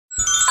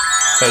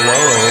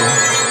Hello.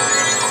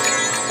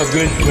 A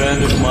good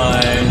friend of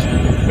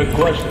mine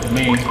requested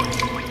me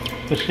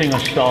to sing a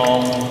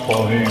song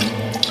for him.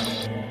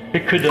 He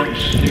couldn't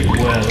sleep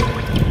well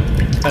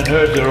and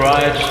heard the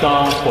right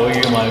song for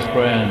you, my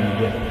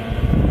friend.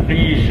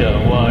 Please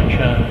watch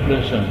and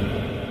listen.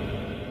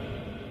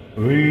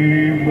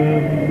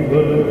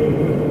 Remember,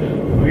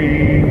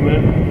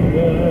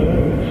 remember,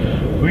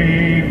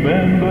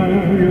 remember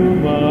your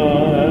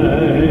mind.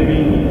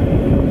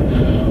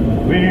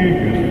 Be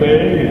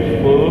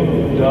faithful,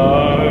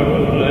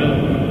 darling,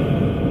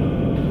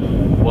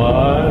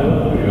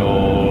 while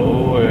you're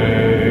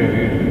away.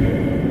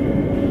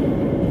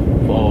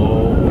 For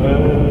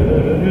when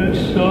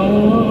it's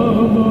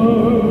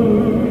summer,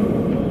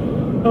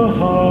 a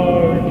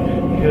heart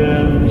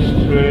can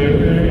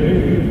stray.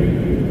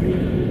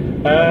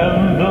 And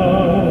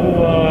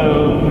though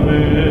I'll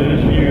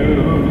miss you,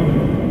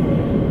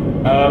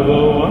 have a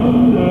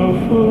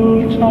wonderful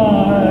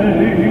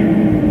time.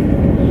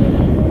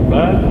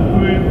 But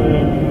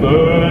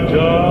remember,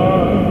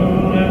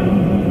 darling,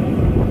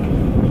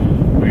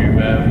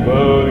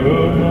 remember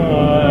your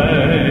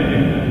night.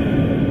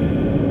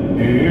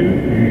 Here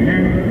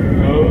you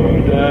go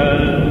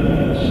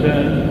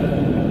dancing,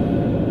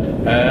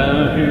 and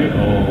he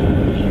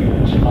holds you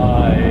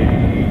tight,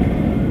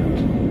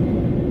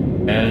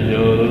 and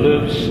your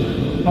lips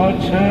are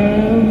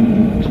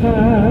tempted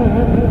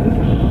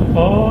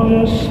on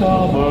a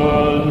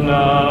summer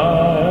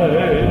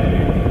night.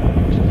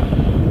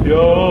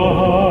 Your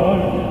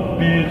heart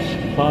beats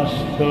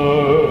faster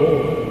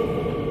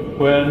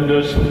when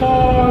the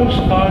stars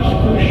start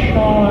to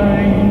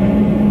shine.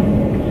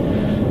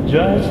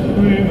 Just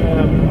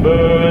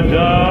remember,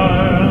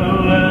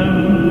 darling,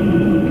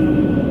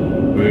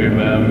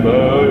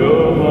 remember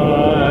your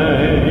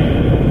mind.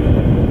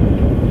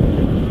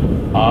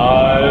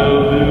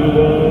 I'll be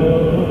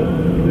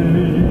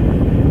lonely,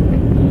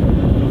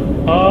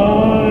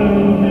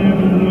 I'll be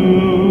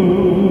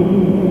blue,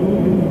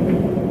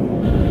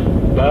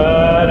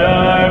 but I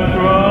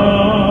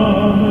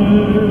promise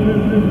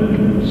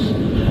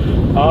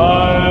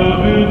I'll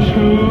be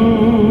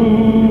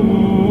true,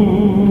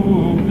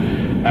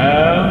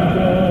 and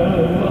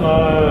then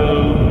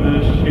I'll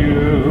miss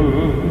you.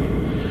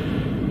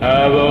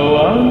 Have a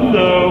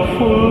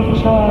wonderful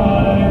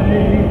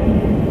time.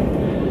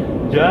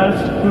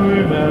 Just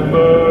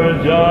remember,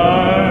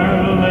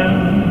 darling,